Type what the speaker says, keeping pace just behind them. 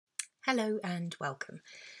Hello and welcome.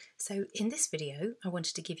 So in this video I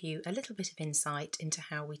wanted to give you a little bit of insight into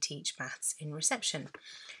how we teach maths in reception.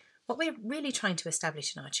 What we're really trying to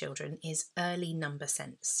establish in our children is early number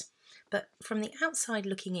sense, but from the outside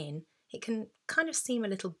looking in it can kind of seem a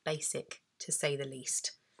little basic to say the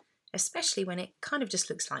least, especially when it kind of just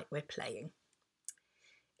looks like we're playing.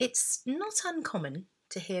 It's not uncommon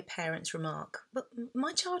to hear parents remark, but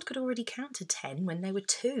my child could already count to 10 when they were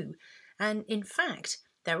 2, and in fact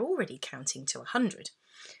they're already counting to 100.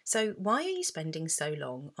 So why are you spending so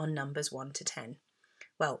long on numbers 1 to 10?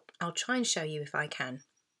 Well, I'll try and show you if I can.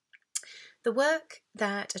 The work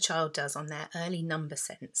that a child does on their early number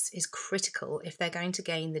sense is critical if they're going to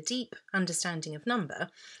gain the deep understanding of number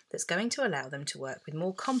that's going to allow them to work with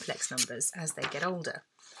more complex numbers as they get older.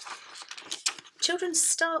 Children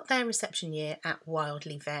start their reception year at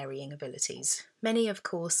wildly varying abilities. Many, of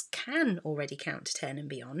course, can already count to 10 and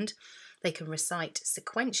beyond. They can recite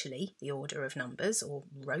sequentially the order of numbers, or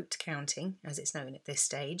rote counting, as it's known at this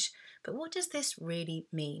stage. But what does this really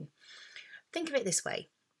mean? Think of it this way.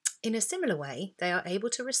 In a similar way, they are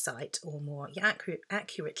able to recite, or more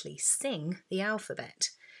accurately sing, the alphabet.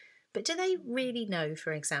 But do they really know,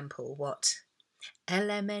 for example, what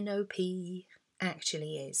LMNOP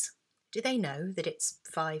actually is? Do they know that it's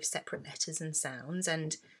 5 separate letters and sounds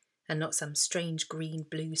and not some strange green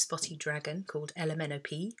blue spotty dragon called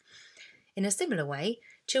LMNOP? In a similar way,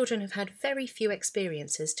 children have had very few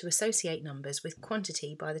experiences to associate numbers with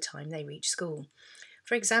quantity by the time they reach school.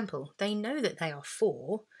 For example, they know that they are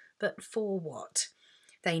 4, but 4 what?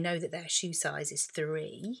 They know that their shoe size is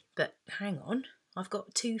 3, but hang on, I've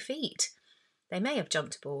got 2 feet. They may have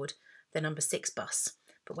jumped aboard the number 6 bus,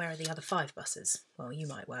 but where are the other 5 buses? Well, you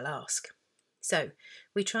might well ask. So,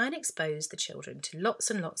 we try and expose the children to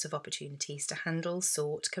lots and lots of opportunities to handle,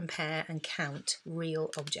 sort, compare and count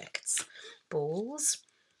real objects. Balls,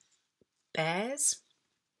 bears,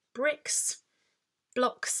 bricks,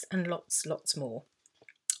 blocks and lots more.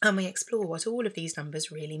 And we explore what all of these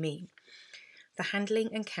numbers really mean. The handling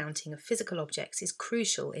and counting of physical objects is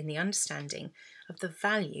crucial in the understanding of the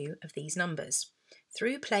value of these numbers.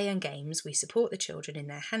 Through play and games, we support the children in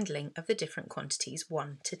their handling of the different quantities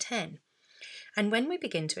 1 to 10. And when we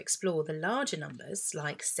begin to explore the larger numbers,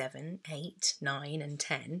 like 7, 8, 9 and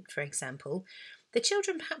 10, for example, the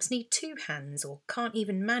children perhaps need 2 hands or can't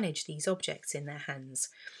even manage these objects in their hands.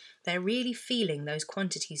 They're really feeling those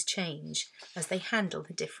quantities change as they handle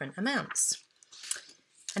the different amounts.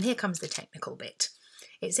 And here comes the technical bit.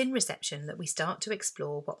 It's in reception that we start to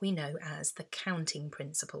explore what we know as the counting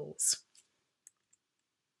principles.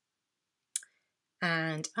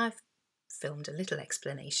 And I've filmed a little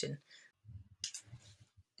explanation.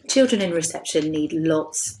 Children in reception need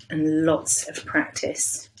lots and lots of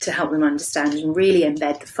practice to help them understand and really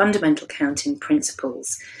embed the fundamental counting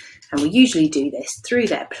principles. And we usually do this through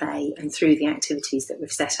their play and through the activities that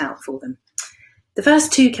we've set out for them. The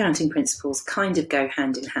first 2 counting principles kind of go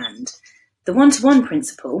hand in hand. The one-to-one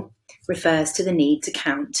principle refers to the need to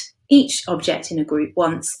count each object in a group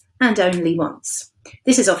once and only once.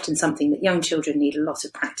 This is often something that young children need a lot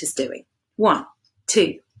of practice doing. 1,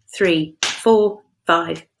 2, 3, 4,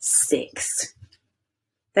 5, 6.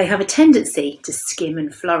 They have a tendency to skim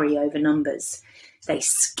and flurry over numbers. They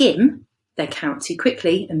skim, they count too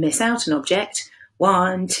quickly and miss out an object,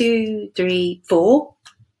 1, 2, 3, 4,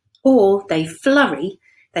 or they flurry,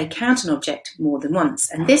 they count an object more than once.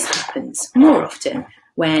 And this happens more often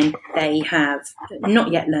when they have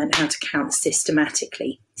not yet learned how to count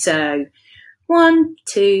systematically. So 1,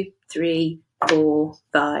 2, 3, 4,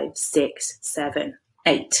 5, 6, 7,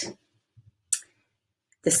 8.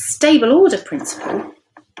 The stable order principle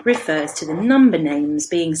refers to the number names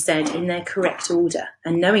being said in their correct order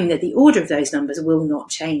and knowing that the order of those numbers will not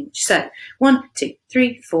change. So 1, 2,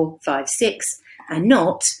 3, 4, 5, 6 and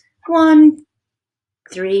not 1,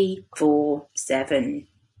 3, 4, 7,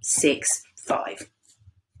 6, 5.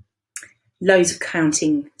 Loads of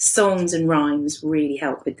counting songs and rhymes really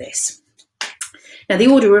help with this. Now, the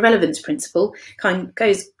order of relevance principle kind of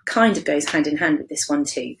goes hand in hand with this one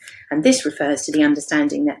too, and this refers to the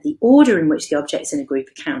understanding that the order in which the objects in a group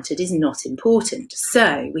are counted is not important.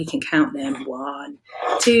 So we can count them 1,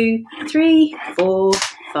 2, 3, 4,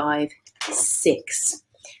 5, 6.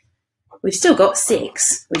 We've still got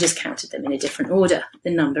 6, we just counted them in a different order.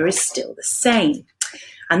 The number is still the same.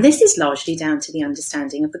 And this is largely down to the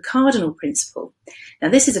understanding of the cardinal principle. Now,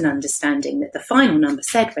 this is an understanding that the final number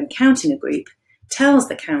said when counting a group tells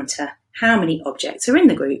the counter how many objects are in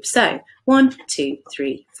the group. So 1, 2,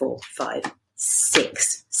 3, 4, 5,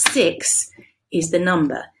 6. 6 is the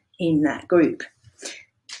number in that group.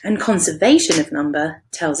 And conservation of number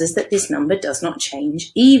tells us that this number does not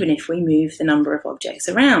change even if we move the number of objects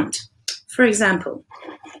around. For example,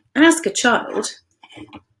 ask a child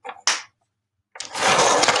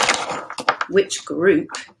which group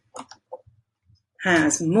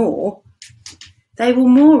has more, they will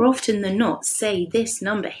more often than not say this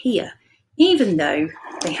number here, even though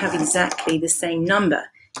they have exactly the same number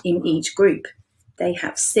in each group. They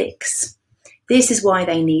have 6. This is why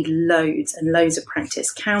they need loads and loads of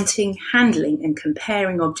practice counting, handling, and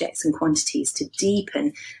comparing objects and quantities to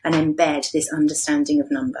deepen and embed this understanding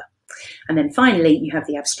of number. And then finally, you have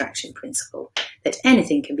the abstraction principle, that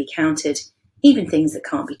anything can be counted, even things that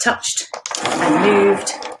can't be touched and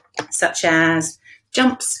moved, such as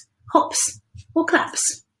jumps, hops, or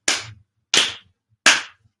claps.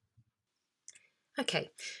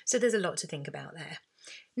 Okay, so there's a lot to think about there.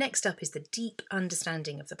 Next up is the deep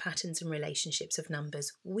understanding of the patterns and relationships of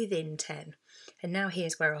numbers within 10. And now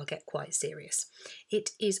here's where I'll get quite serious.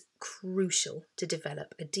 It is crucial to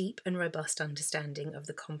develop a deep and robust understanding of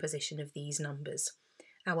the composition of these numbers.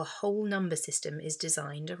 Our whole number system is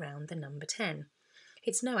designed around the number 10.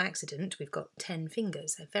 It's no accident we've got 10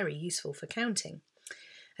 fingers. They're very useful for counting.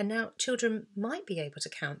 And now children might be able to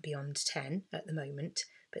count beyond 10 at the moment,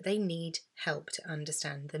 but they need help to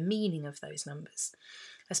understand the meaning of those numbers,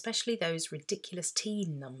 especially those ridiculous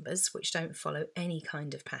teen numbers which don't follow any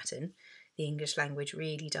kind of pattern. The English language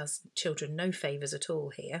really does children no favours at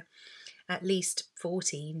all here. At least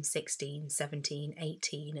 14, 16, 17,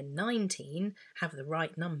 18 and 19 have the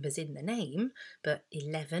right numbers in the name, but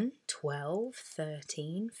 11, 12,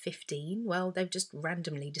 13, 15, well, they've just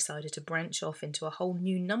randomly decided to branch off into a whole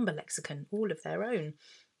new number lexicon, all of their own.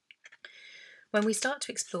 When we start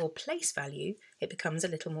to explore place value, it becomes a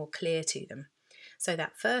little more clear to them. So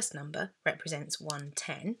that first number represents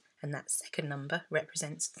 110, and that second number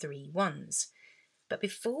represents 3 ones. But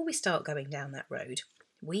before we start going down that road,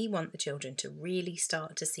 we want the children to really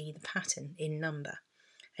start to see the pattern in number.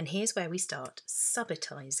 And here's where we start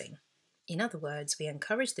subitizing. In other words, we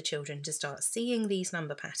encourage the children to start seeing these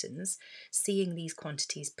number patterns, seeing these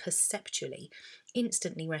quantities perceptually,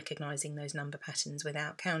 instantly recognising those number patterns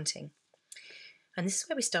without counting. And this is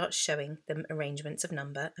where we start showing them arrangements of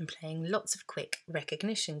number and playing lots of quick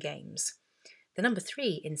recognition games. The number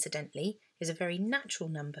 3, incidentally, is a very natural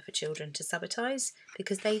number for children to subitize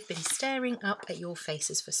because they've been staring up at your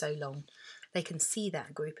faces for so long. They can see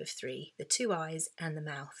that group of 3, the 2 eyes and the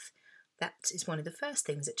mouth. That is one of the first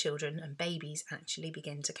things that children and babies actually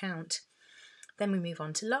begin to count. Then we move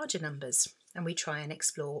on to larger numbers and we try and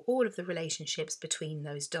explore all of the relationships between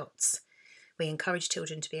those dots. We encourage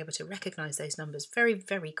children to be able to recognise those numbers very,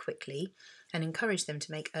 very quickly and encourage them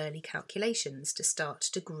to make early calculations to start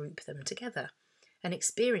to group them together and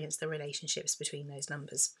experience the relationships between those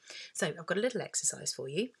numbers. So I've got a little exercise for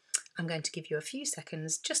you. I'm going to give you a few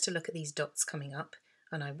seconds just to look at these dots coming up,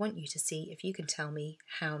 and I want you to see if you can tell me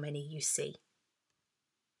how many you see.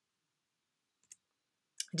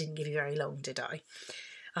 I didn't give you very long, did I?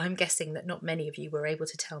 I'm guessing that not many of you were able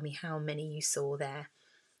to tell me how many you saw there.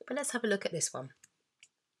 But let's have a look at this one.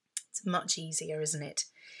 It's much easier, isn't it?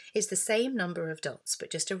 It's the same number of dots,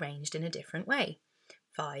 but just arranged in a different way.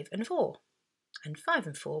 5 and 4. And 5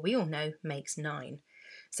 and 4, we all know, makes 9.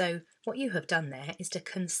 So what you have done there is to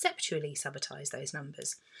conceptually subitize those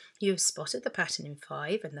numbers. You have spotted the pattern in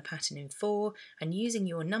 5 and the pattern in 4, and using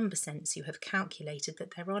your number sense, you have calculated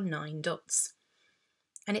that there are 9 dots.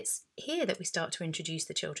 And it's here that we start to introduce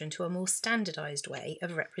the children to a more standardized way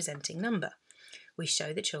of representing number. We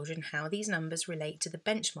show the children how these numbers relate to the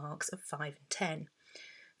benchmarks of 5 and 10.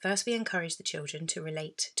 First, we encourage the children to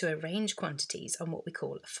arrange quantities on what we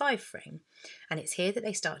call a 5 frame, and it's here that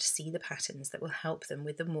they start to see the patterns that will help them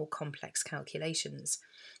with the more complex calculations.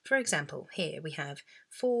 For example, here we have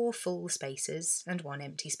 4 full spaces and 1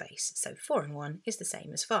 empty space, so 4 and 1 is the same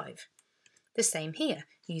as 5. The same here,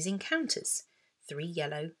 using counters. 3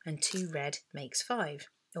 yellow and 2 red makes 5,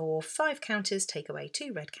 or 5 counters take away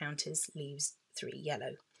 2 red counters leaves 3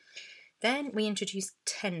 yellow. Then we introduce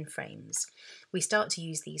 10 frames. We start to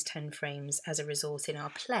use these 10 frames as a resource in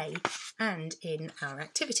our play and in our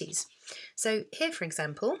activities. So here, for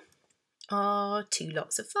example, are 2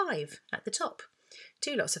 lots of 5 at the top.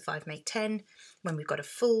 2 lots of 5 make 10. When we've got a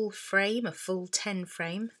full frame, a full 10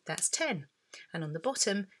 frame, that's 10. And on the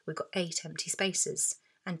bottom, we've got 8 empty spaces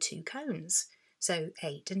and 2 cones. So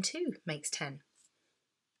 8 and 2 makes 10.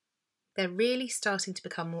 They're really starting to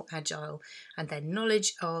become more agile, and their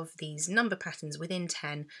knowledge of these number patterns within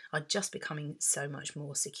 10 are just becoming so much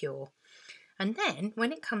more secure. And then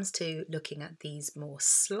when it comes to looking at these more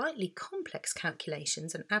slightly complex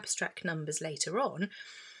calculations and abstract numbers later on,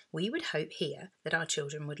 we would hope here that our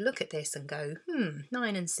children would look at this and go,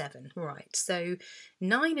 9 and 7, right, so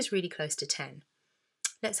 9 is really close to 10.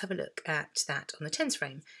 Let's have a look at that on the tens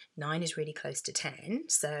frame. 9 is really close to 10,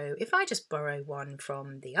 so if I just borrow 1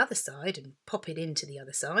 from the other side and pop it into the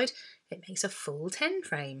other side, it makes a full 10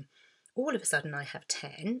 frame. All of a sudden I have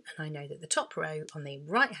 10, and I know that the top row on the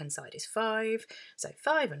right hand side is 5, so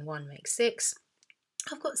 5 and 1 makes 6.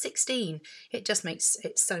 I've got 16. It just makes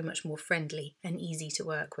it so much more friendly and easy to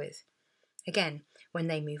work with. Again, when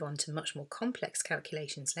they move on to much more complex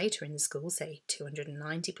calculations later in the school, say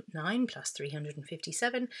 299 plus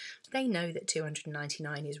 357, they know that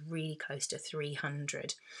 299 is really close to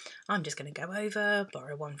 300. I'm just going to go over,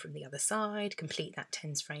 borrow 1 from the other side, complete that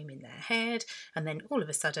tens frame in their head, and then all of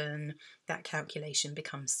a sudden that calculation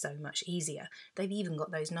becomes so much easier. They've even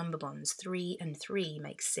got those number bonds. 3 and 3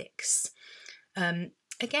 make 6.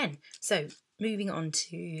 Again, so moving on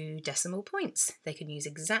to decimal points, they can use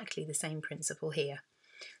exactly the same principle here.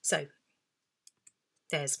 So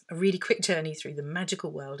there's a really quick journey through the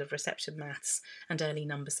magical world of reception maths and early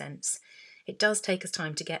number sense. It does take us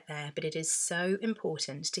time to get there, but it is so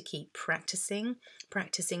important to keep practicing,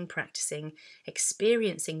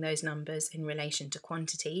 experiencing those numbers in relation to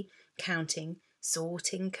quantity, counting,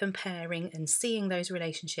 sorting, comparing, and seeing those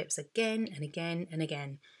relationships again and again and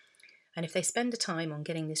again. And if they spend the time on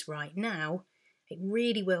getting this right now, it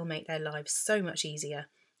really will make their lives so much easier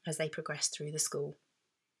as they progress through the school.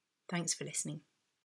 Thanks for listening.